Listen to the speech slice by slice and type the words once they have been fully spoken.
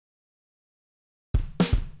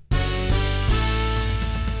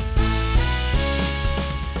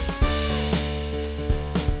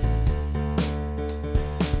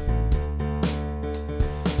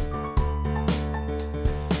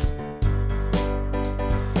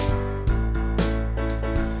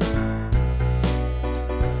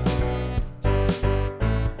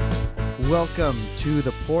Welcome to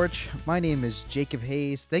The Porch. My name is Jacob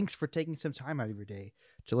Hayes. Thanks for taking some time out of your day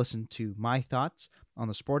to listen to my thoughts on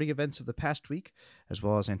the sporting events of the past week, as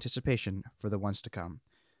well as anticipation for the ones to come.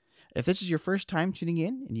 If this is your first time tuning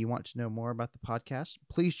in and you want to know more about the podcast,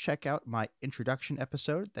 please check out my introduction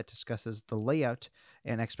episode that discusses the layout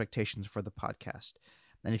and expectations for the podcast.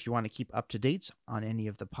 And if you want to keep up to date on any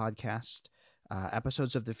of the podcast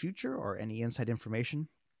episodes of the future or any inside information,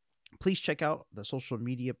 please check out the social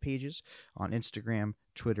media pages on Instagram,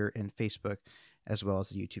 Twitter, and Facebook, as well as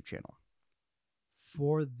the YouTube channel.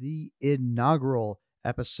 For the inaugural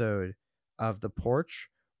episode of The Porch,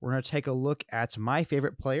 we're going to take a look at my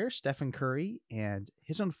favorite player, Stephen Curry, and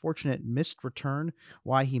his unfortunate missed return,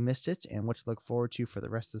 why he missed it, and what to look forward to for the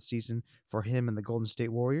rest of the season for him and the Golden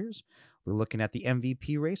State Warriors. We're looking at the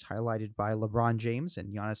MVP race highlighted by LeBron James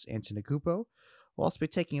and Giannis Antetokounmpo. We'll also be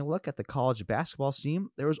taking a look at the college basketball scene.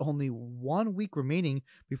 There was only 1 week remaining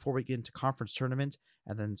before we get into conference tournament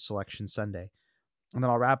and then selection Sunday. And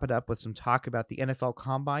then I'll wrap it up with some talk about the NFL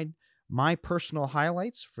Combine, my personal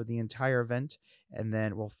highlights for the entire event, and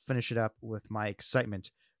then we'll finish it up with my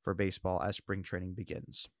excitement for baseball as spring training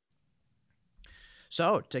begins.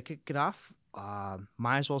 So to kick it off,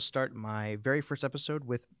 might as well start my very first episode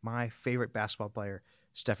with my favorite basketball player,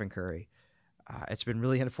 Stephen Curry. It's been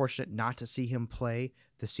really unfortunate not to see him play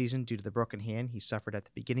this season due to the broken hand he suffered at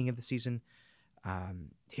the beginning of the season.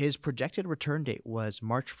 His projected return date was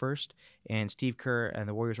March 1st, and Steve Kerr and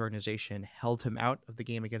the Warriors organization held him out of the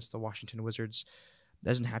game against the Washington Wizards. It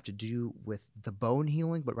doesn't have to do with the bone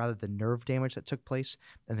healing, but rather the nerve damage that took place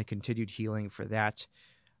and the continued healing for that.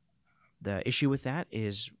 The issue with that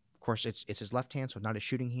is, of course, it's his left hand, so not his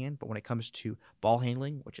shooting hand, but when it comes to ball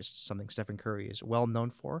handling, which is something Stephen Curry is well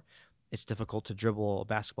known for, it's difficult to dribble a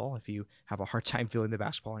basketball if you have a hard time feeling the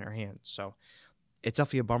basketball in your hand. So it's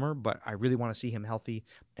definitely a bummer, but I really want to see him healthy.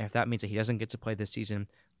 And if that means that he doesn't get to play this season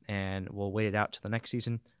and we'll wait it out to the next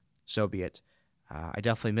season, so be it. I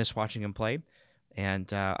definitely miss watching him play.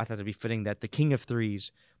 And I thought it'd be fitting that the king of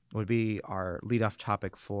threes would be our leadoff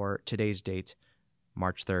topic for today's date,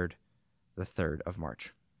 March 3rd, the 3rd of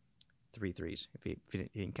March. 3 threes, if you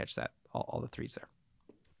didn't catch that, all the threes there.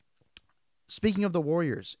 Speaking of the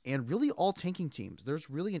Warriors, and really all tanking teams, there's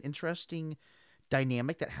really an interesting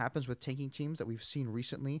dynamic that happens with tanking teams that we've seen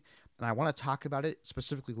recently, and I want to talk about it,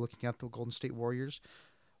 specifically looking at the Golden State Warriors.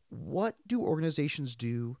 What do organizations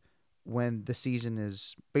do when the season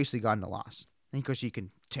is basically gotten a loss? And because you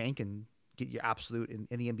can tank and get your absolute, in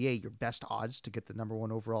the NBA, your best odds to get the number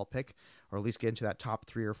 1 overall pick, or at least get into that top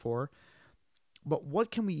 3 or 4. But what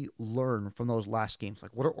can we learn from those last games?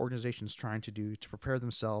 Like, what are organizations trying to do to prepare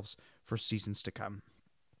themselves for seasons to come?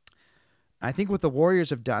 I think what the Warriors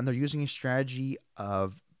have done, they're using a strategy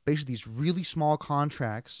of basically these really small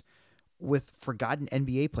contracts with forgotten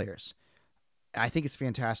NBA players. I think it's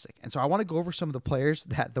fantastic. And so I want to go over some of the players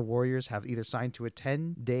that the Warriors have either signed to a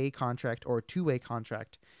 10-day contract or a 2-way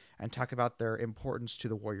contract and talk about their importance to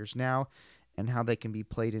the Warriors now and how they can be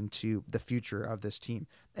played into the future of this team,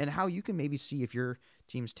 and how you can maybe see if your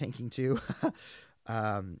team's tanking too,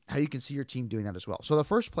 how you can see your team doing that as well. So the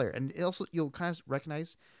first player, and also you'll kind of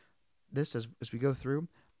recognize this as we go through,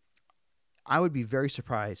 I would be very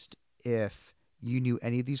surprised if you knew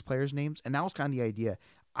any of these players' names, and that was kind of the idea.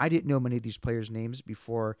 I didn't know many of these players' names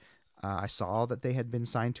before I saw that they had been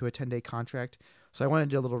signed to a 10-day contract. So I wanted to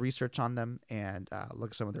do a little research on them and look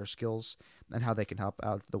at some of their skills and how they can help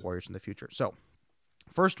out the Warriors in the future. So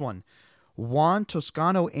first one, Juan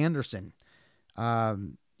Toscano Anderson.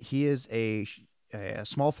 He is a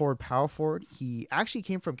small forward, power forward. He actually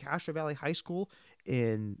came from Castro Valley High School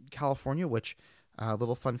in California, which a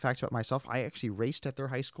little fun fact about myself, I actually raced at their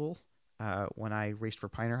high school when I raced for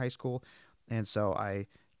Pioneer High School. And so I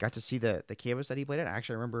got to see the campus that he played at.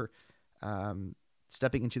 Actually, I remember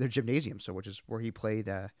stepping into their gymnasium, which is where he played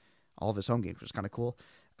all of his home games, which was kind of cool.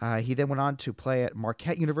 He then went on to play at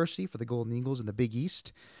Marquette University for the Golden Eagles in the Big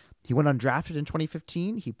East. He went undrafted in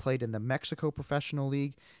 2015. He played in the Mexico Professional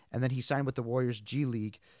League, and then he signed with the Warriors G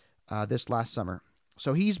League this last summer.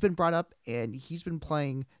 So he's been brought up, and he's been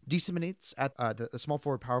playing decent minutes at the small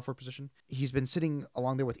forward, power forward position. He's been sitting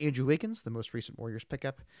along there with Andrew Wiggins, the most recent Warriors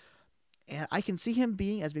pickup. And I can see him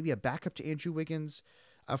being as maybe a backup to Andrew Wiggins.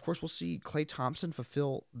 Of course, we'll see Klay Thompson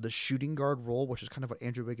fulfill the shooting guard role, which is kind of what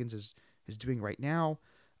Andrew Wiggins is doing right now.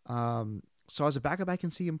 So as a backup, I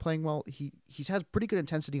can see him playing well. He has pretty good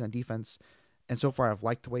intensity on defense, and so far I've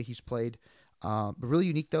liked the way he's played. But really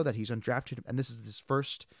unique, though, that he's undrafted, and this is his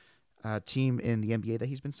first team in the NBA that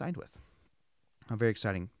he's been signed with. Very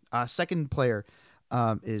exciting. Second player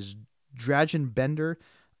is Dragan Bender.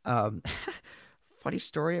 funny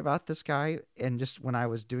story about this guy, and just when I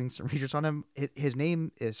was doing some research on him,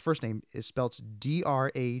 his first name is spelled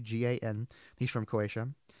Dragan. He's from Croatia.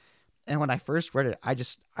 And when I first read it, I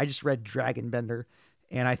just read Dragon Bender,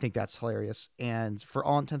 and I think that's hilarious. And for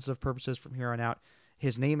all intents and purposes, from here on out,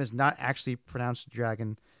 his name is not actually pronounced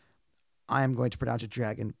Dragon. I am going to pronounce it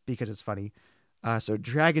Dragon because it's funny. So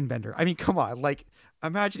Dragon Bender. I mean, come on, like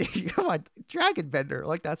imagine, come on, Dragon Bender.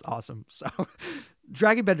 Like that's awesome. So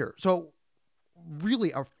Dragon Bender. So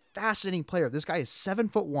really a fascinating player. This guy is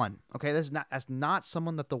 7'1". Okay, that's not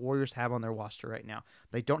someone that the Warriors have on their roster right now.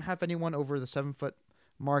 They don't have anyone over the 7 foot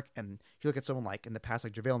mark. And you look at someone like in the past,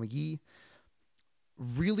 like JaVale McGee,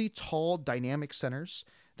 really tall, dynamic centers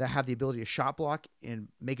that have the ability to shot block and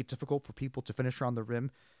make it difficult for people to finish around the rim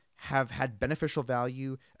have had beneficial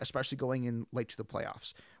value, especially going in late to the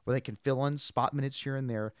playoffs, where they can fill in spot minutes here and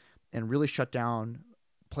there and really shut down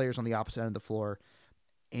players on the opposite end of the floor.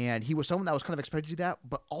 And he was someone that was kind of expected to do that,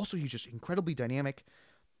 but also he's just incredibly dynamic.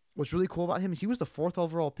 What's really cool about him, he was the 4th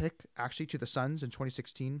overall pick, actually, to the Suns in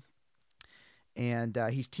 2016. And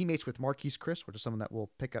he's teammates with Marquise Chris, which is someone that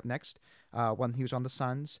we'll pick up next. When he was on the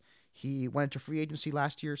Suns, he went into free agency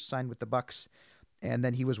last year, signed with the Bucks, and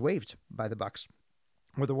then he was waived by the Bucks,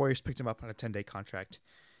 where the Warriors picked him up on a 10-day contract.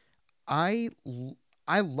 I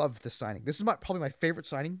love this signing. This is probably my favorite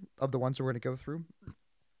signing of the ones that we're going to go through.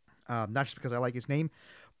 Not just because I like his name,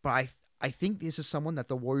 but I think this is someone that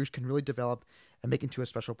the Warriors can really develop and make into a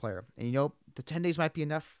special player. And, the 10 days might be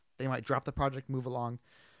enough. They might drop the project, move along.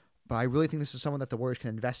 But I really think this is someone that the Warriors can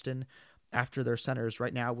invest in after their centers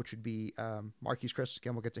right now, which would be Marquise Chris.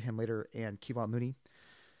 Again, we'll get to him later, and Kevon Looney.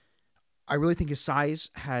 I really think his size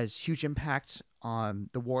has huge impact on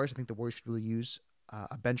the Warriors. I think the Warriors should really use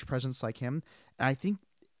a bench presence like him. And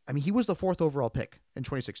I mean, he was the 4th overall pick in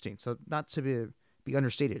 2016, so not to be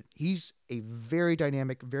understated. He's a very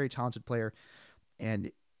dynamic, very talented player,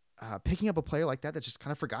 and picking up a player like that's just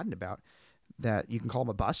kind of forgotten about, that you can call him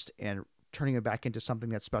a bust, and turning him back into something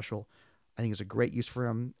that's special, I think is a great use for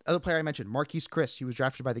him. Other player I mentioned, Marquise Chris. He was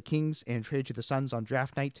drafted by the Kings and traded to the Suns on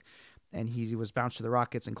draft night, and he was bounced to the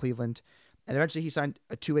Rockets in Cleveland, and eventually he signed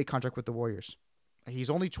a 2-way contract with the Warriors. He's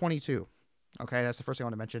only 22. Okay, that's the first thing I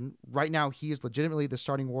want to mention. Right now, he is legitimately the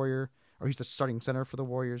starting Warrior, or he's the starting center for the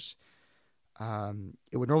Warriors.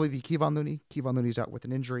 It would normally be Kevon Looney. Kevon Looney's out with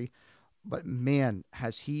an injury. But man,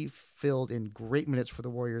 has he filled in great minutes for the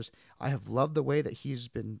Warriors. I have loved the way that he's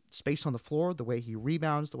been spaced on the floor, the way he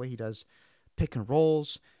rebounds, the way he does pick and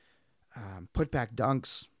rolls, put back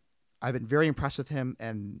dunks. I've been very impressed with him,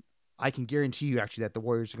 and I can guarantee you actually that the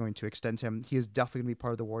Warriors are going to extend him. He is definitely going to be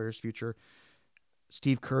part of the Warriors' future.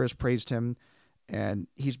 Steve Kerr has praised him, and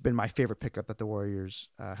he's been my favorite pickup that the Warriors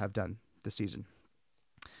have done this season.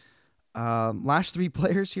 Last 3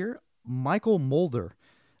 players here, Michael Mulder.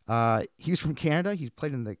 He was from Canada. He's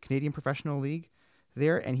played in the Canadian Professional League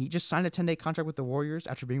there, and he just signed a 10-day contract with the Warriors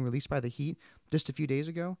after being released by the Heat just a few days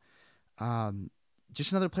ago.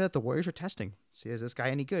 Just another player that the Warriors are testing. See, is this guy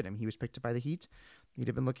any good? I mean, he was picked up by the Heat. He'd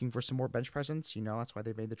have been looking for some more bench presence. That's why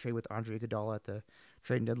they made the trade with Andre Iguodala at the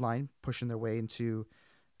trading deadline, pushing their way into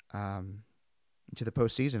the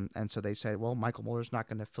postseason. And so they said, well, Michael Mulder's not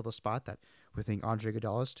going to fill the spot that we think Andre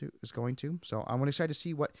Iguodala is going to. So I'm excited to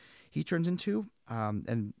see what he turns into.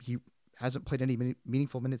 And he hasn't played any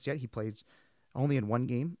meaningful minutes yet. He plays only in 1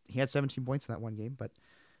 game. He had 17 points in that 1 game, but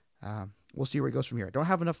we'll see where he goes from here. I don't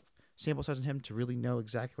have enough sample size on him to really know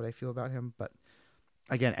exactly what I feel about him, but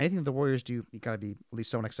again, anything that the Warriors do, you got to be at least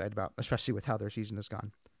somewhat excited about, especially with how their season has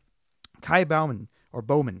gone. Kai Bowman,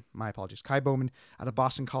 my apologies. Kai Bowman out of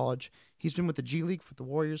Boston College. He's been with the G League for the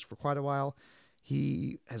Warriors for quite a while.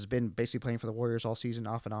 He has been basically playing for the Warriors all season,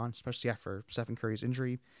 off and on, especially after Stephen Curry's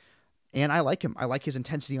injury. And I like him. I like his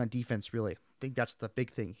intensity on defense, really. I think that's the big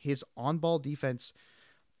thing. His on-ball defense,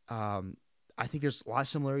 I think there's a lot of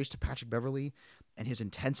similarities to Patrick Beverley, and his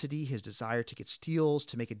intensity, his desire to get steals,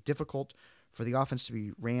 to make it difficult for the offense to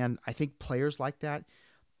be ran. I think players like that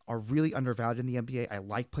are really undervalued in the NBA. I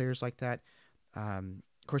like players like that. Of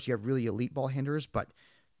course, you have really elite ball handlers, but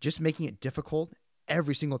just making it difficult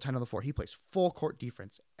every single time on the floor. He plays full court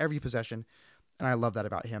defense every possession, and I love that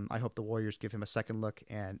about him. I hope the Warriors give him a second look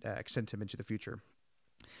and extend him into the future.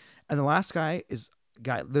 And the last guy is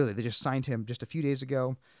literally, they just signed him just a few days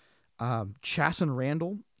ago. Chasson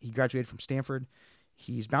Randall. He graduated from Stanford.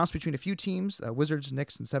 He's bounced between a few teams, Wizards,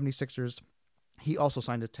 Knicks, and 76ers. He also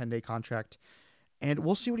signed a 10-day contract, and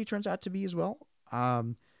we'll see what he turns out to be as well.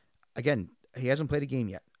 Again, he hasn't played a game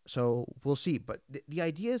yet, so we'll see. But the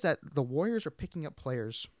idea is that the Warriors are picking up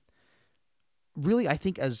players really, I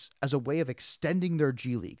think, as a way of extending their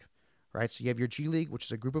G League, right? So you have your G League, which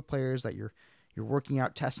is a group of players that you're You're working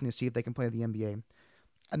out testing to see if they can play in the NBA.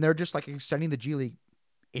 And they're just like extending the G League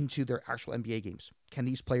into their actual NBA games. Can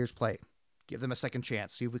these players play? Give them a second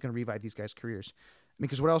chance. See if we can revive these guys' careers. I mean,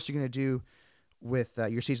 because what else are you going to do with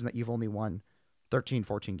your season that you've only won 13,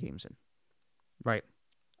 14 games in? Right?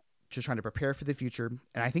 Just trying to prepare for the future.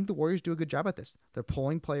 And I think the Warriors do a good job at this. They're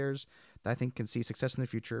pulling players that I think can see success in the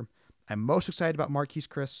future. I'm most excited about Marquise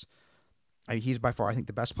Chris. I mean, he's by far, I think,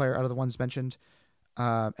 the best player out of the ones mentioned.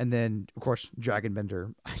 And then, of course, Dragon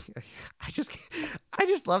Bender. I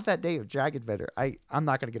just love that name, Dragon Bender. I'm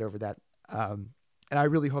not going to get over that. And I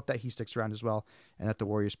really hope that he sticks around as well, and that the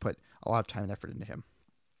Warriors put a lot of time and effort into him.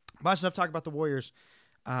 But that's enough talk about the Warriors.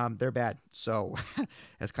 They're bad, so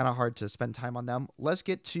it's kind of hard to spend time on them. Let's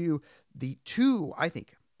get to the two, I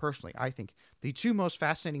think, the two most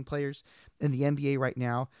fascinating players in the NBA right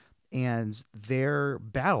now, and their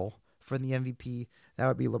battle for the MVP. That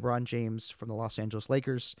would be LeBron James from the Los Angeles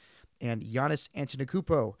Lakers and Giannis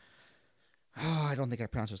Antetokounmpo. Oh, I don't think I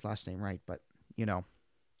pronounced his last name right, but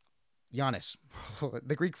Giannis,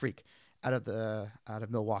 the Greek freak out of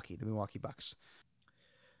Milwaukee, the Milwaukee Bucks.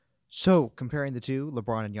 So comparing the two,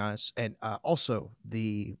 LeBron and Giannis, and also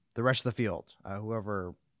the rest of the field,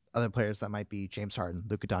 whoever other players that might be, James Harden,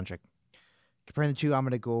 Luka Doncic. Comparing the two, I'm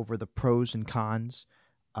going to go over the pros and cons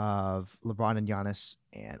of LeBron and Giannis,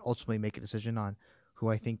 and ultimately make a decision on who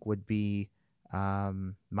I think would be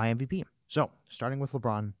my MVP. So starting with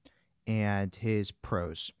LeBron and his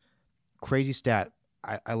pros, crazy stat.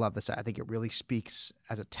 I love this. I think it really speaks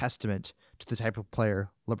as a testament to the type of player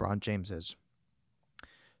LeBron James is.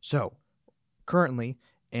 So, currently,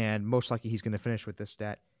 and most likely he's going to finish with this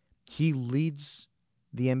stat, he leads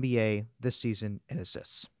the NBA this season in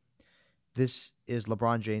assists. This is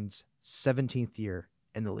LeBron James' 17th year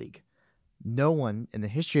in the league. No one in the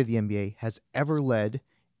history of the NBA has ever led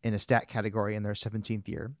in a stat category in their 17th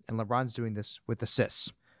year, and LeBron's doing this with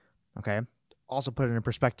assists. Okay? Also put it in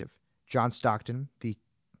perspective. John Stockton, the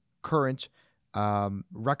current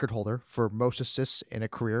record holder for most assists in a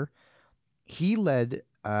career, he led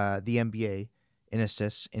the NBA in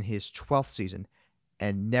assists in his 12th season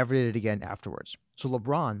and never did it again afterwards. So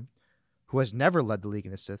LeBron, who has never led the league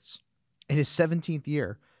in assists, in his 17th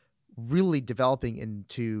year, really developing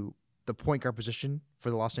into the point guard position for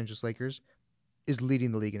the Los Angeles Lakers, is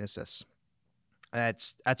leading the league in assists.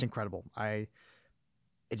 That's incredible.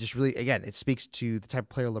 It just really, again, it speaks to the type of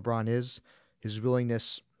player LeBron is, his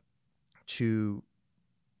willingness to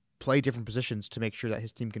play different positions to make sure that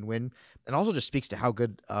his team can win, and also just speaks to how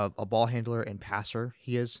good a ball handler and passer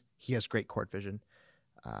he is. He has great court vision,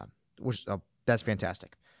 which that's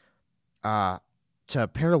fantastic. To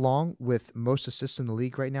pair along with most assists in the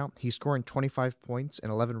league right now, he's scoring 25 points and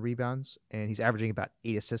 11 rebounds, and he's averaging about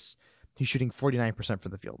 8 assists. He's shooting 49%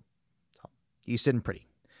 from the field. So he's sitting pretty.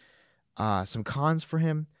 Some cons for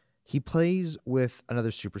him. He plays with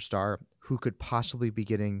another superstar who could possibly be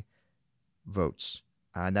getting votes,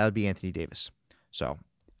 and that would be Anthony Davis. So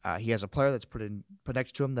he has a player that's put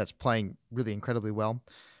next to him that's playing really incredibly well,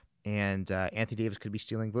 and Anthony Davis could be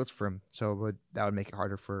stealing votes for him. So that would make it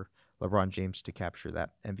harder for LeBron James to capture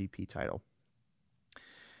that MVP title.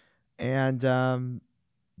 And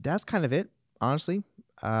that's kind of it, honestly.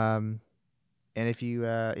 And if you,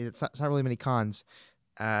 it's not really many cons.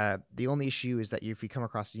 The only issue is that if you come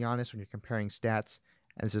across Giannis when you're comparing stats,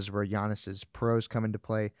 and this is where Giannis's pros come into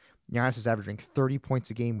play, Giannis is averaging 30 points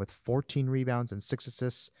a game with 14 rebounds and 6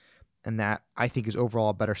 assists, and that, I think, is overall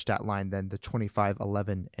a better stat line than the 25,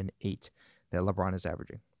 11, and 8 that LeBron is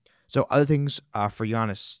averaging. So other things for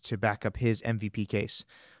Giannis to back up his MVP case,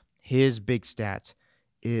 his big stat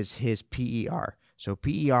is his PER. So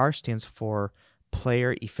PER stands for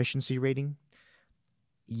Player Efficiency Rating.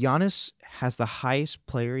 Giannis has the highest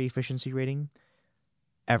player efficiency rating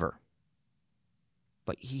ever.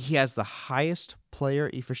 Like, he has the highest player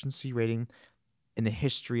efficiency rating in the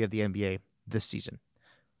history of the NBA this season.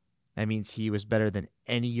 That means he was better than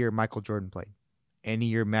any year Michael Jordan played, any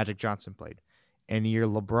year Magic Johnson played, any year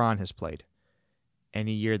LeBron has played,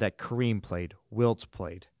 any year that Kareem played, Wilt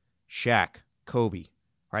played, Shaq, Kobe,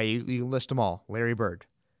 right? You list them all, Larry Bird.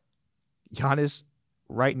 Giannis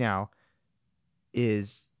right now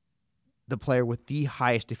is the player with the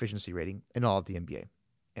highest efficiency rating in all of the NBA.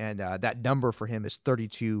 And that number for him is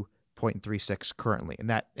 32.36 currently. And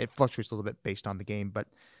that it fluctuates a little bit based on the game, but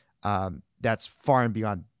that's far and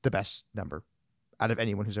beyond the best number out of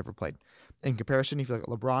anyone who's ever played. In comparison, if you look at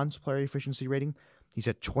LeBron's player efficiency rating, he's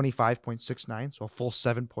at 25.69, so a full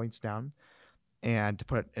 7 points down. And to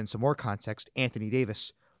put it in some more context, Anthony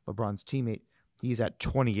Davis, LeBron's teammate, he's at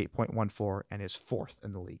 28.14 and is 4th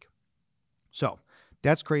in the league. So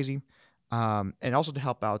that's crazy. And also to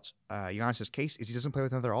help out Giannis's case is he doesn't play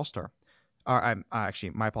with another All-Star. I'm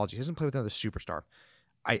actually, my apologies. He doesn't play with another superstar.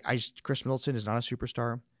 Chris Middleton is not a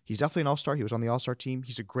superstar. He's definitely an All-Star. He was on the All-Star team.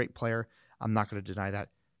 He's a great player. I'm not going to deny that.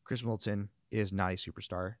 Chris Middleton is not a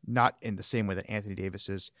superstar, not in the same way that Anthony Davis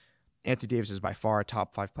is. Anthony Davis is by far a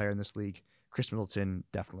top 5 player in this league. Chris Middleton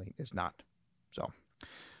definitely is not. So,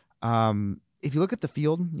 if you look at the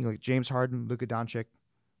field, you know, like James Harden, Luka Doncic,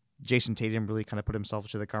 Jason Tatum really kind of put himself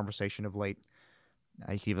into the conversation of late.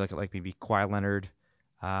 You can even look at like maybe Kawhi Leonard,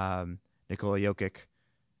 Nikola Jokic.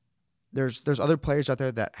 There's other players out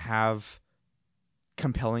there that have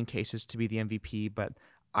compelling cases to be the MVP, but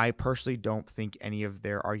I personally don't think any of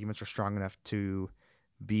their arguments are strong enough to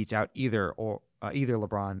beat out either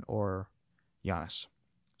LeBron or Giannis.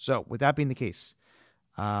 So with that being the case,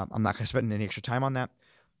 I'm not going to spend any extra time on that.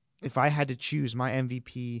 If I had to choose my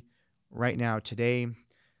MVP right now today,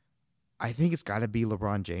 I think it's got to be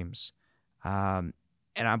LeBron James. And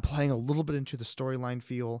I'm playing a little bit into the storyline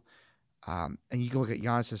feel. And you can look at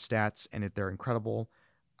Giannis' stats, and they're incredible.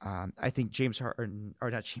 I think James Harden, or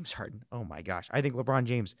not James Harden. Oh my gosh, I think LeBron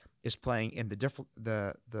James is playing in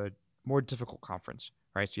the more difficult conference,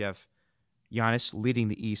 right? So you have Giannis leading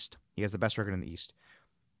the East. He has the best record in the East.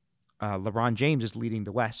 LeBron James is leading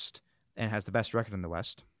the West and has the best record in the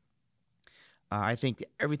West. I think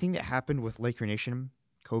everything that happened with Laker Nation,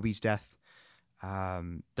 Kobe's death,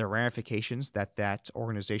 the ramifications that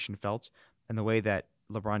organization felt, and the way that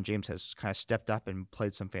LeBron James has kind of stepped up and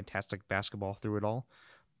played some fantastic basketball through it all.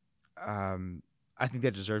 I think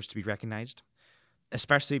that deserves to be recognized,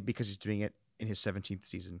 especially because he's doing it in his 17th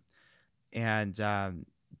season. And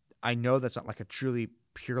I know that's not like a truly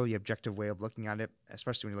purely objective way of looking at it,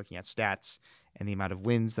 especially when you're looking at stats and the amount of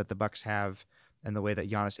wins that the Bucks have and the way that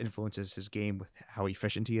Giannis influences his game with how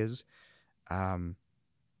efficient he is.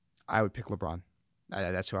 I would pick LeBron.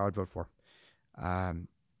 That's who I would vote for.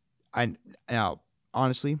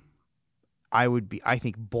 Honestly, I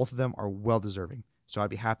think both of them are well deserving. So I'd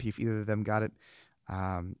be happy if either of them got it.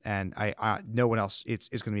 And no one else. It's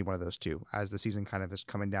going to be one of those two as the season kind of is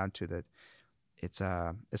coming down to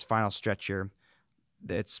its final stretch here.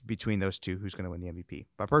 It's between those two who's going to win the MVP.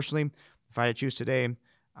 But personally, if I had to choose today,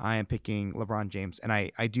 I am picking LeBron James, and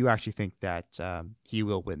I do actually think that he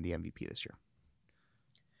will win the MVP this year.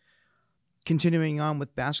 Continuing on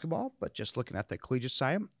with basketball, but just looking at the collegiate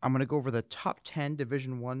side, I'm going to go over the top 10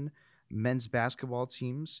 Division I men's basketball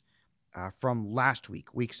teams from last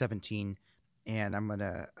week, Week 17, and I'm going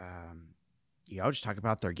to just talk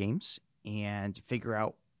about their games and figure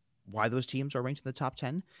out why those teams are ranked in the top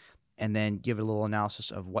 10, and then give it a little analysis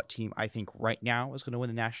of what team I think right now is going to win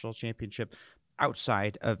the national championship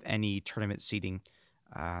outside of any tournament seeding.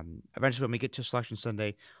 Eventually, when we get to Selection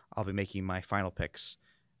Sunday, I'll be making my final picks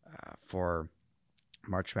for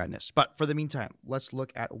March Madness. But for the meantime, let's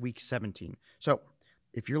look at Week 17. So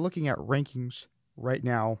if you're looking at rankings right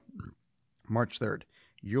now, March 3rd,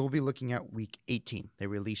 you'll be looking at Week 18. They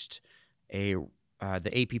released the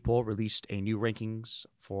AP poll released a new rankings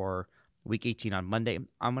for Week 18 on Monday.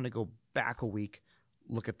 I'm going to go back a week,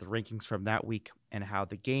 look at the rankings from that week and how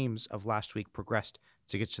the games of last week progressed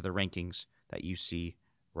to get to the rankings that you see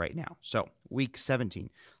right now. So Week 17,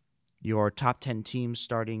 your top 10 teams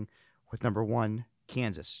starting with number 1,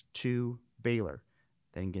 Kansas, 2, Baylor,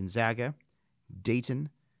 then Gonzaga, Dayton,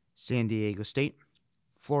 San Diego State,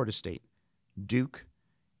 Florida State, Duke,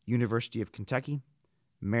 University of Kentucky,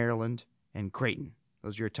 Maryland, and Creighton.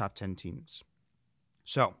 Those are your top 10 teams.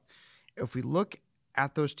 So if we look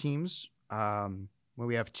at those teams, when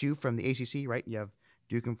we have 2 from the ACC, right? You have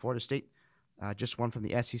Duke and Florida State, just 1 from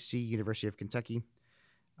the SEC, University of Kentucky.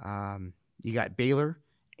 You got Baylor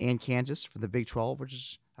and Kansas for the Big 12, which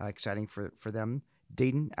is exciting for them.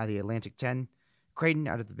 Dayton out of the Atlantic 10, Creighton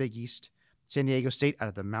out of the Big East, San Diego State out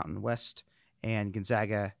of the Mountain West, and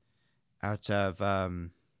Gonzaga out of, I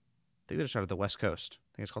think they're just out of the West Coast.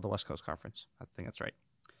 I think it's called the West Coast Conference. I think that's right.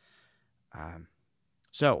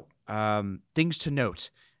 So things to note.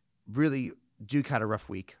 Really, Duke had a rough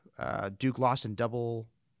week. Duke lost in double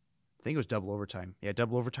overtime. Yeah,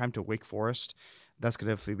 double overtime to Wake Forest. That's going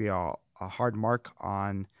to definitely be a hard mark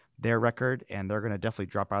on their record, and they're going to definitely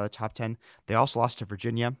drop out of the top 10. They also lost to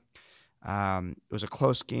Virginia. It was a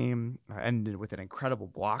close game, ended with an incredible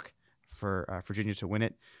block for Virginia to win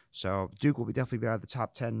it. So Duke will definitely be out of the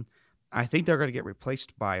top 10. I think they're going to get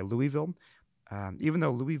replaced by Louisville. Even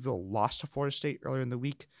though Louisville lost to Florida State earlier in the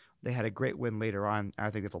week, they had a great win later on.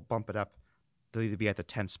 I think it'll bump it up. They'll either be at the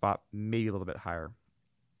 10th spot, maybe a little bit higher.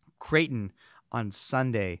 Creighton on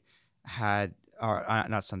Sunday had, or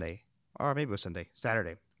not Sunday, or maybe it was Sunday,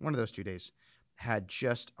 Saturday, one of those 2 days, had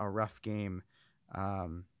just a rough game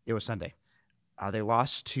It was Sunday. They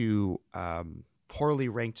lost to poorly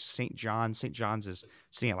ranked St. John's. St. John's is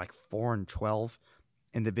sitting at like 4-12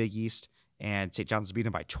 in the Big East, and St. John's beat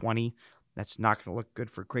them by 20. That's not going to look good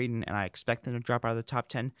for Creighton, and I expect them to drop out of the top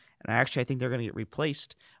 10. And I think they're going to get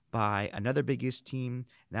replaced by another Big East team,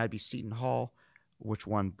 and that would be Seton Hall, which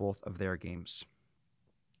won both of their games.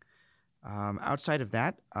 Outside of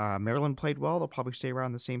that, Maryland played well. They'll probably stay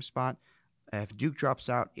around the same spot. If Duke drops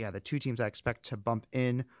out, the two teams I expect to bump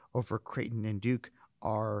in over Creighton and Duke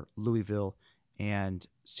are Louisville and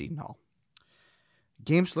Seton Hall.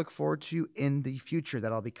 Games to look forward to in the future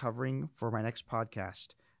that I'll be covering for my next podcast.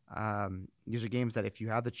 These are games that if you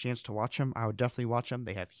have the chance to watch them, I would definitely watch them.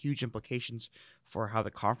 They have huge implications for how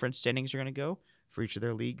the conference standings are going to go for each of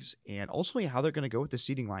their leagues, and also how they're going to go with the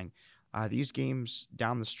seeding line. These games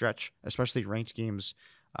down the stretch, especially ranked games,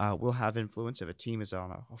 will have influence if a team is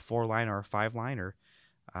on a 4-line or a 5-line, or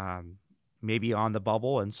maybe on the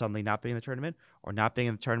bubble and suddenly not being in the tournament, or not being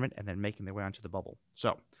in the tournament and then making their way onto the bubble.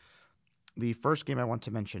 So the first game I want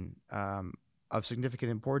to mention of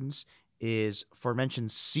significant importance is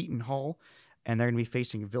aforementioned Seton Hall, and they're going to be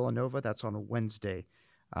facing Villanova. That's on Wednesday.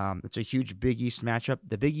 It's a huge Big East matchup.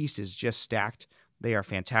 The Big East is just stacked. They are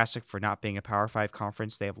fantastic for not being a Power 5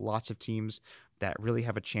 conference. They have lots of teams that really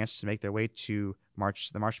have a chance to make their way to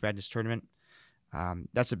the March Madness tournament.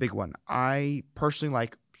 That's a big one. I personally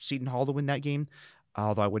like Seton Hall to win that game,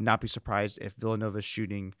 although I would not be surprised if Villanova's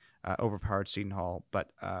shooting overpowered Seton Hall.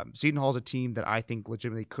 But Seton Hall is a team that I think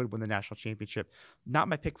legitimately could win the national championship. Not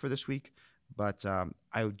my pick for this week, but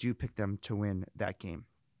I do pick them to win that game.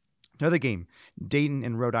 Another game, Dayton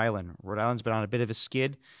and Rhode Island. Rhode Island's been on a bit of a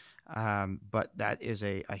skid, but that is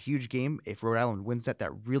a huge game. If Rhode Island wins that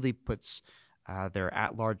really puts their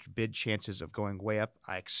at-large bid chances of going way up.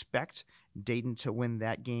 I expect Dayton to win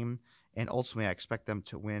that game, and ultimately I expect them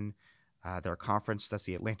to win their conference. That's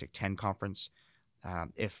the Atlantic 10 Conference.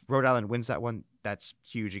 If Rhode Island wins that one, that's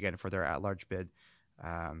huge again for their at-large bid.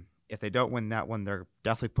 If they don't win that one, they're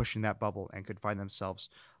definitely pushing that bubble and could find themselves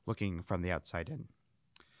looking from the outside in.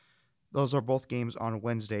 Those are both games on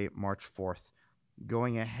Wednesday, March 4th.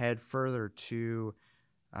 Going ahead further to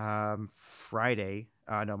Saturday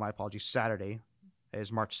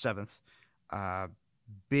is March 7th.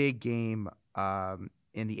 Big game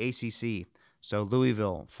in the ACC. So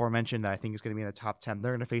Louisville, aforementioned, that I think is going to be in the top 10.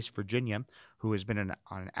 They're going to face Virginia, who has been on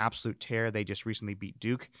an absolute tear. They just recently beat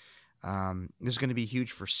Duke. This is going to be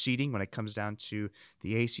huge for seeding when it comes down to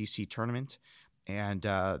the ACC tournament. And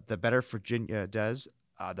the better Virginia does,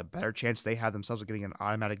 the better chance they have themselves of getting an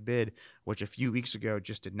automatic bid, which a few weeks ago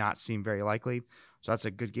just did not seem very likely. So that's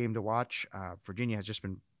a good game to watch. Virginia has just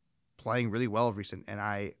been playing really well of recent, and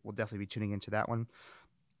I will definitely be tuning into that one.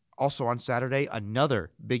 Also on Saturday,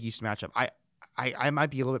 another Big East matchup. I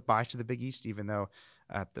might be a little bit biased to the Big East, even though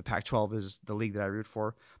the Pac-12 is the league that I root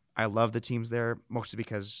for. I love the teams there, mostly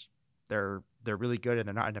because they're really good and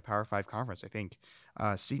they're not in a Power 5 conference, I think.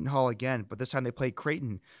 Seton Hall again, but this time they played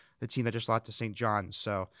Creighton, the team that just lost to St. John's.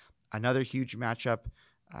 So another huge matchup.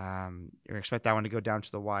 You expect that one to go down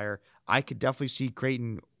to the wire. I could definitely see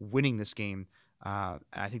Creighton winning this game. And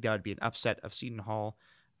I think that would be an upset of Seton Hall.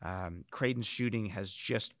 Creighton's shooting has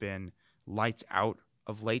just been lights out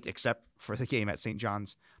of late, except for the game at St.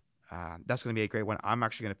 John's. That's going to be a great one. I'm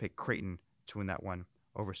actually going to pick Creighton to win that one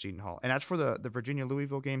over Seton Hall. And as for the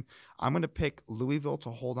Virginia-Louisville game, I'm going to pick Louisville to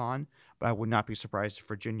hold on, but I would not be surprised if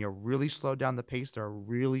Virginia really slowed down the pace. They're a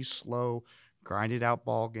really slow, grinded-out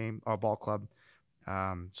ball club.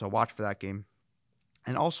 So watch for that game.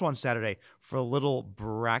 And also on Saturday, for a little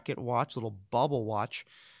bracket watch, little bubble watch,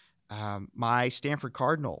 my Stanford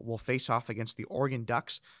Cardinal will face off against the Oregon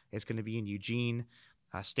Ducks. It's going to be in Eugene.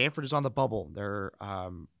 Stanford is on the bubble. They're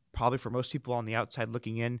probably, for most people on the outside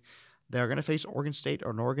looking in, they're going to face Oregon State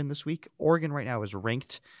or Oregon this week. Oregon right now is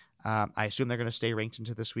ranked. I assume they're going to stay ranked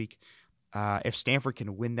into this week. If Stanford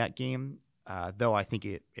can win that game, though I think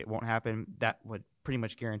it won't happen, that would pretty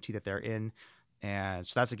much guarantee that they're in. And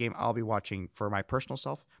so that's a game I'll be watching for my personal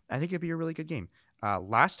self. I think it'd be a really good game.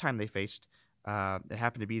 Last time they faced, it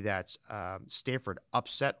happened to be that Stanford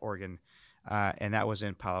upset Oregon, and that was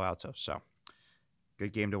in Palo Alto. So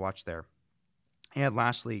good game to watch there. And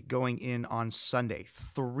lastly, going in on Sunday,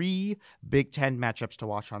 3 Big Ten matchups to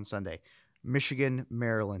watch on Sunday. Michigan,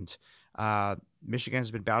 Maryland. Michigan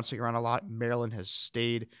has been bouncing around a lot. Maryland has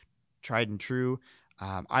stayed tried and true.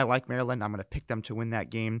 I like Maryland. I'm going to pick them to win that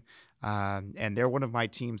game. And they're one of my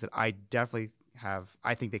teams that I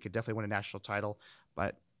think they could definitely win a national title.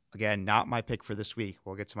 But again, not my pick for this week.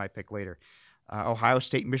 We'll get to my pick later. Ohio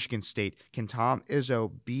State, Michigan State. Can Tom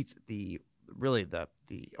Izzo beat the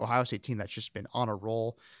Ohio State team that's just been on a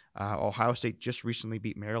roll? Ohio State just recently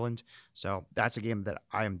beat Maryland, so that's a game that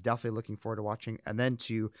I am definitely looking forward to watching. And then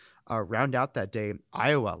to round out that day,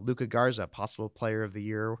 Iowa, Luka Garza, possible player of the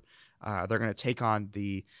year. They're going to take on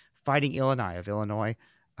the Fighting Illini of Illinois.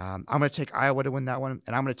 I'm going to take Iowa to win that one,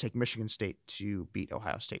 and I'm going to take Michigan State to beat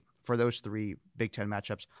Ohio State. For those three Big Ten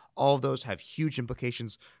matchups, all of those have huge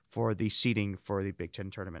implications for the seeding for the Big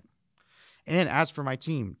Ten tournament. And as for my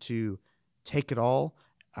team to take it all,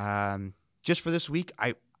 just for this week,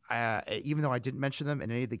 I even though I didn't mention them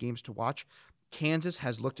in any of the games to watch, Kansas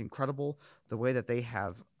has looked incredible. The way that they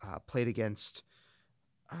have played against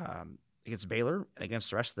Baylor and against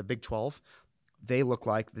the rest of the Big 12, they look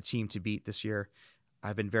like the team to beat this year.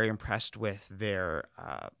 I've been very impressed with their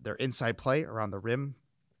inside play around the rim,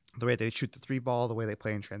 the way they shoot the three ball, the way they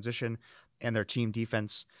play in transition, and their team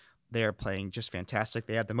defense. They are playing just fantastic.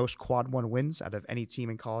 They had the most quad one wins out of any team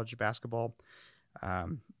in college basketball.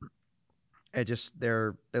 They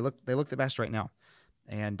look the best right now,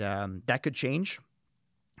 and that could change.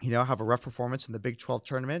 Have a rough performance in the Big 12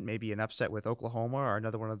 tournament, maybe an upset with Oklahoma or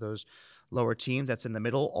another one of those lower teams that's in the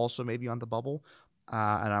middle, also maybe on the bubble.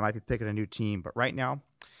 And I might be picking a new team. But right now,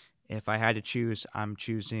 if I had to choose, I'm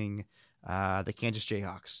choosing the Kansas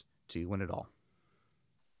Jayhawks to win it all.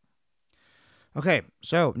 Okay,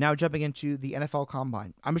 so now jumping into the NFL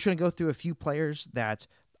Combine. I'm just going to go through a few players that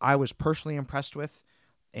I was personally impressed with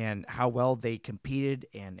and how well they competed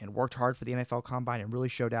and worked hard for the NFL Combine and really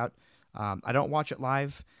showed out. I don't watch it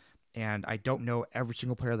live, and I don't know every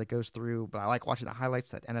single player that goes through, but I like watching the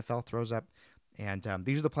highlights that NFL throws up. And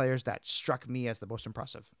these are the players that struck me as the most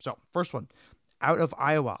impressive. So, first one, out of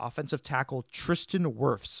Iowa, offensive tackle Tristan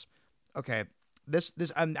Wirfs. Okay, this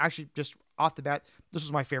I'm actually just off the bat, this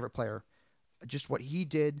was my favorite player. Just what he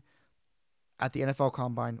did at the NFL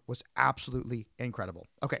Combine was absolutely incredible.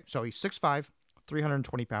 Okay, so he's 6'5",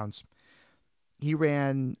 320 pounds. He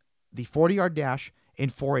ran the 40-yard dash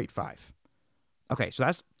in 4.85. Okay, so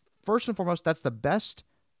that's, first and foremost, that's the best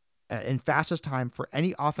and fastest time for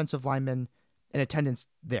any offensive lineman in attendance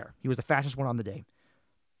there. He was the fastest one on the day.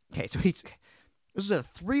 Okay, so this is a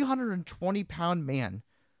 320-pound man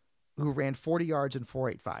who ran 40 yards in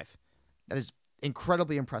 4.85. That is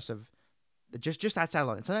incredibly impressive. Just that side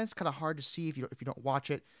alone. And sometimes it's kind of hard to see if you don't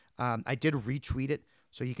watch it. I did retweet it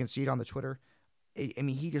so you can see it on the Twitter. I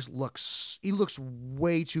mean, he looks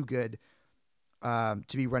way too good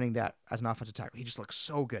to be running that as an offensive tackle. He just looks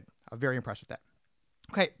so good. I'm very impressed with that.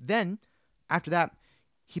 Okay, then after that,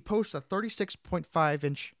 he posts a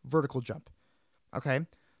 36.5-inch vertical jump. Okay,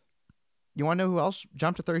 you want to know who else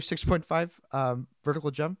jumped a 36.5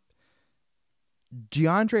 vertical jump?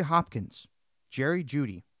 DeAndre Hopkins, Jerry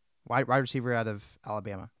Jeudy, wide receiver out of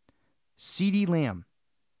Alabama. CeeDee Lamb.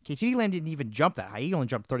 Okay, CeeDee Lamb didn't even jump that high. He only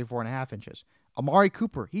jumped 34.5 inches. Amari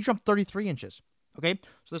Cooper, he jumped 33 inches. Okay,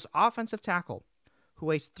 so this offensive tackle who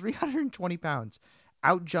weighs 320 pounds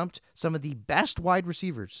out-jumped some of the best wide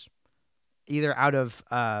receivers, either out of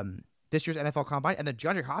this year's NFL Combine, and then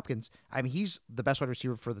DeAndre Hopkins. I mean, he's the best wide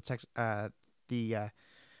receiver for the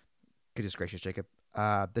goodness gracious, Jacob,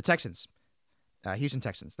 the Texans, Houston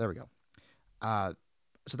Texans. There we go.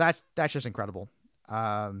 So that's just incredible.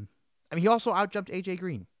 I mean, he also out-jumped AJ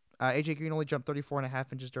Green. AJ Green only jumped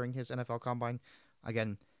 34.5 inches during his NFL Combine.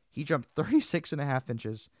 Again, he jumped 36.5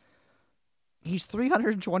 inches. He's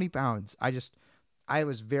 320 pounds. I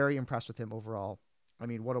was very impressed with him overall. I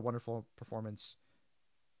mean, what a wonderful performance.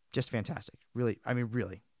 Just fantastic. Really,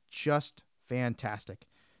 just fantastic.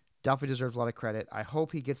 Definitely deserves a lot of credit. I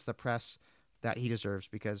hope he gets the press that he deserves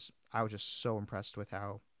because I was just so impressed with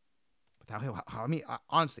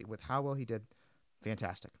honestly, with how well he did.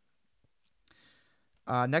 Fantastic.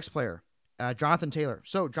 Next player, Jonathan Taylor.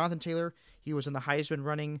 So Jonathan Taylor, he was in the Heisman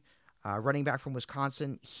running back from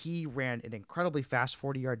Wisconsin. He ran an incredibly fast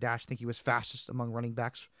 40-yard dash. I think he was fastest among running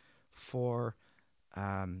backs for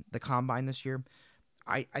the Combine this year.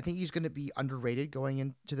 I think he's going to be underrated going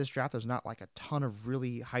into this draft. There's not like a ton of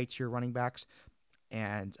really high-tier running backs,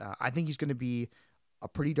 and I think he's going to be a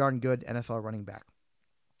pretty darn good NFL running back.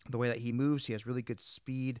 The way that he moves, he has really good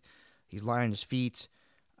speed. He's light on his feet,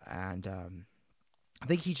 and I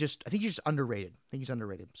think he's just underrated.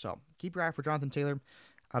 So keep your eye for Jonathan Taylor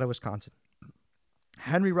out of Wisconsin.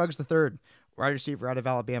 Henry Ruggs III, wide receiver out of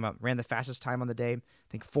Alabama, ran the fastest time on the day. I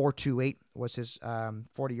think 4.28 was his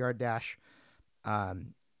 40-yard dash. I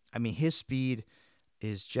mean, his speed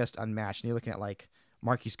is just unmatched. And you're looking at like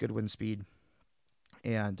Marquise Goodwin's speed,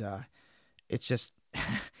 and it's just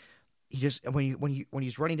when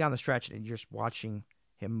he's running down the stretch and you're just watching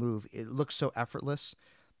him move, it looks so effortless.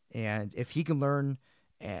 And if he can learn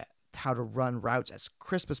how to run routes as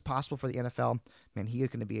crisp as possible for the NFL, man, he is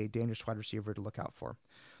going to be a dangerous wide receiver to look out for.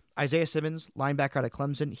 Isaiah Simmons, linebacker out of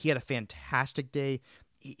Clemson, he had a fantastic day.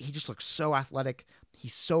 He just looks so athletic.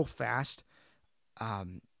 He's so fast.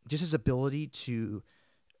 Just his ability to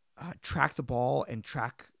track the ball and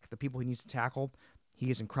track the people he needs to tackle,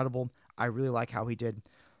 he is incredible. I really like how he did.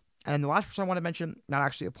 And the last person I want to mention, not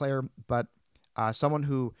actually a player, but someone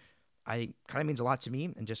who I think kind of means a lot to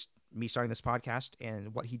me, and just me starting this podcast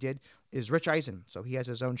and what he did, is Rich Eisen. So he has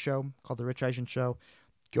his own show called The Rich Eisen Show.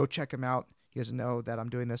 Go check him out. He doesn't know that I'm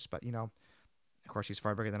doing this, but, of course, he's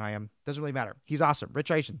far bigger than I am. Doesn't really matter. He's awesome.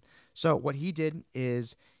 Rich Eisen. So what he did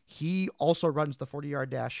is he also runs the 40-yard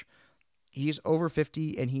dash. He's over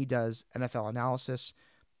 50, and he does NFL analysis,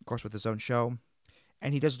 of course, with his own show.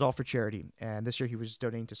 And he does it all for charity. And this year he was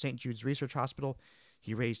donating to St. Jude's Research Hospital.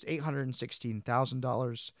 He raised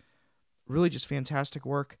 $816,000. Really just fantastic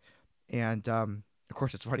work. And, of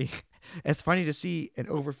course, it's funny. It's funny to see an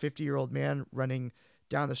over 50-year-old man running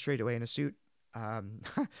down the straightaway in a suit.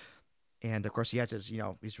 And, of course, he has his,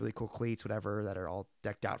 these really cool cleats, whatever, that are all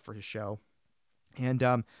decked out for his show. And,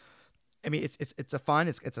 I mean, it's a fun,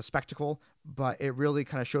 it's a spectacle, but it really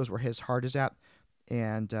kind of shows where his heart is at.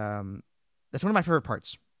 And that's one of my favorite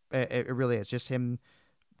parts. It really is. Just him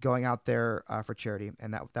going out there for charity,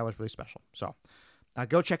 and that was really special. So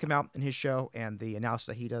go check him out in his show and the analysis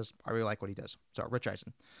that he does. I really like what he does. So, Rich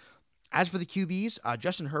Eisen. As for the QBs,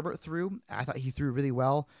 Justin Herbert threw. I thought he threw really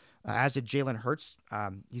well, as did Jalen Hurts.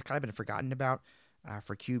 He's kind of been forgotten about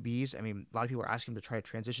for QBs. I mean, a lot of people are asking him to try to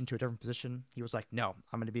transition to a different position. He was like, no,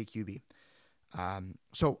 I'm going to be a QB.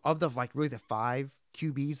 So of the really the 5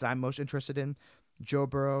 QBs that I'm most interested in, Joe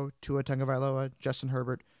Burrow, Tua Tagovailoa, Justin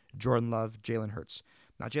Herbert, Jordan Love, Jalen Hurts.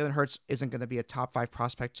 Now, Jalen Hurts isn't going to be a top 5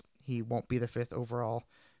 prospect. He won't be the 5th overall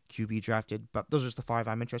QB drafted, but those are just the 5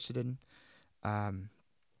 I'm interested in.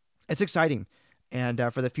 It's exciting. And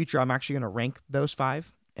for the future, I'm actually going to rank those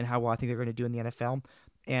 5 and how well I think they're going to do in the NFL.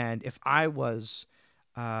 And if I was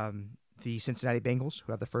the Cincinnati Bengals,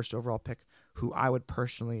 who have the 1st overall pick, who I would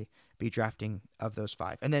personally be drafting of those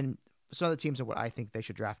 5. And then some of the teams are what I think they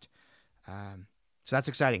should draft. So that's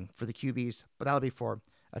exciting for the QBs, but that'll be for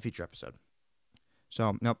a future episode.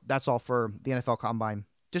 So, nope, that's all for the NFL Combine.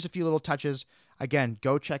 Just a few little touches. Again,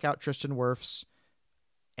 go check out Tristan Wirfs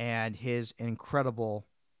and his incredible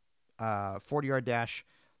 40-yard dash,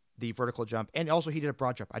 the vertical jump, and also he did a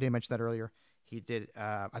broad jump. I didn't mention that earlier. He did,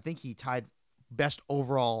 I think he tied best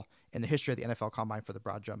overall in the history of the NFL Combine for the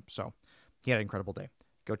broad jump. So he had an incredible day.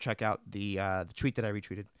 Go check out the tweet that I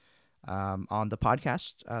retweeted on the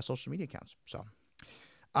podcast social media accounts. So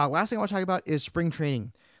last thing I want to talk about is spring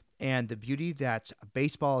training and the beauty that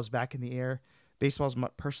baseball is back in the air. Baseball is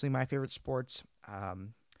personally my favorite sport.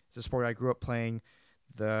 It's a sport I grew up playing,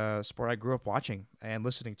 the sport I grew up watching and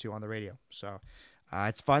listening to on the radio. So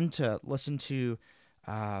it's fun to listen to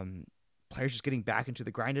players just getting back into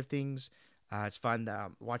the grind of things. It's fun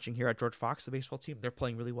watching here at George Fox, the baseball team. They're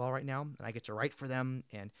playing really well right now, and I get to write for them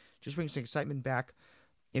and just bring some excitement back.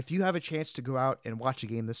 If you have a chance to go out and watch a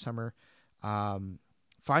game this summer,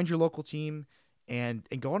 find your local team and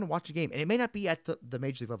go on and watch a game. And it may not be at the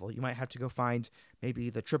major league level. You might have to go find maybe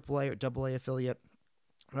the AAA or AA affiliate,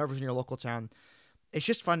 whatever's in your local town. It's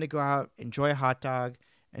just fun to go out, enjoy a hot dog,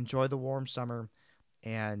 enjoy the warm summer,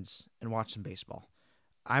 and watch some baseball.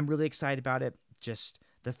 I'm really excited about it. Just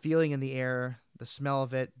the feeling in the air, the smell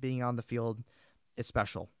of it, being on the field, it's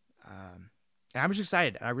special. And I'm just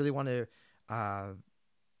excited. I really want to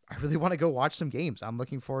go watch some games. I'm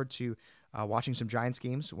looking forward to watching some Giants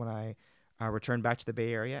games when I return back to the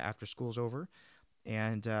Bay Area after school's over.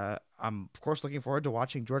 And I'm, of course, looking forward to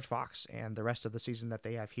watching George Fox and the rest of the season that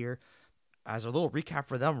they have here. As a little recap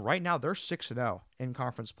for them, right now they're 6-0 in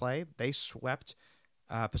conference play. They swept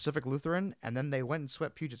Pacific Lutheran, and then they went and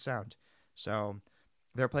swept Puget Sound. So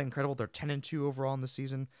they're playing incredible. They're 10-2 overall in the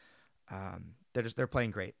season. They're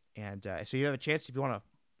playing great. And so you have a chance if you want to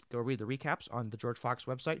go read the recaps on the George Fox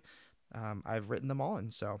website. I've written them all,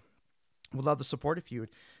 and so would love the support if you would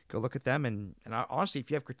go look at them. And honestly, if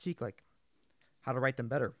you have critique like how to write them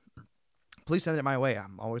better, please send it my way.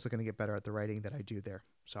 I'm always looking to get better at the writing that I do there.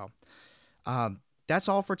 So that's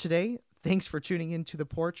all for today. Thanks for tuning in to The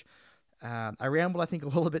Porch. I rambled, I think, a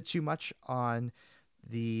little bit too much on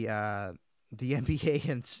the NBA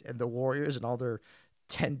and the Warriors and all their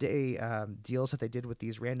 10-day deals that they did with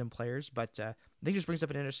these random players. But I think it just brings up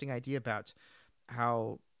an interesting idea about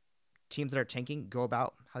how teams that are tanking go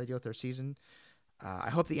about how they deal with their season.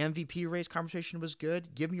 I hope the MVP race conversation was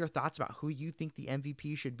good. Give me your thoughts about who you think the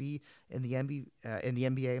MVP should be in the NBA.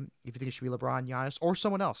 If you think it should be LeBron, Giannis, or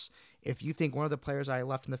someone else. If you think one of the players I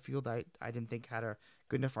left in the field I didn't think had a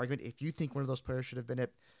good enough argument, if you think one of those players should have been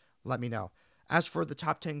it, let me know. As for the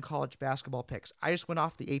top 10 college basketball picks, I just went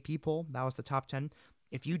off the AP poll. That was the top 10.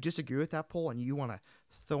 If you disagree with that poll and you want to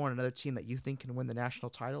throw in another team that you think can win the national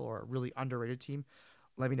title or a really underrated team,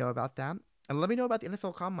 let me know about that. And let me know about the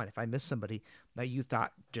NFL Combine if I missed somebody that you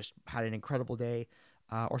thought just had an incredible day,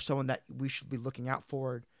 or someone that we should be looking out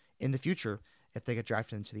for in the future if they get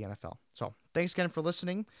drafted into the NFL. So thanks again for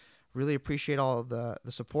listening. Really appreciate all of the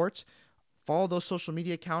support. Follow those social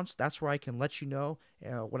media accounts. That's where I can let you know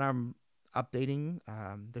when I'm updating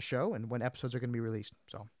the show and when episodes are going to be released.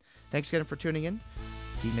 So thanks again for tuning in.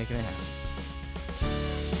 Keep making it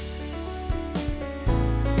happen.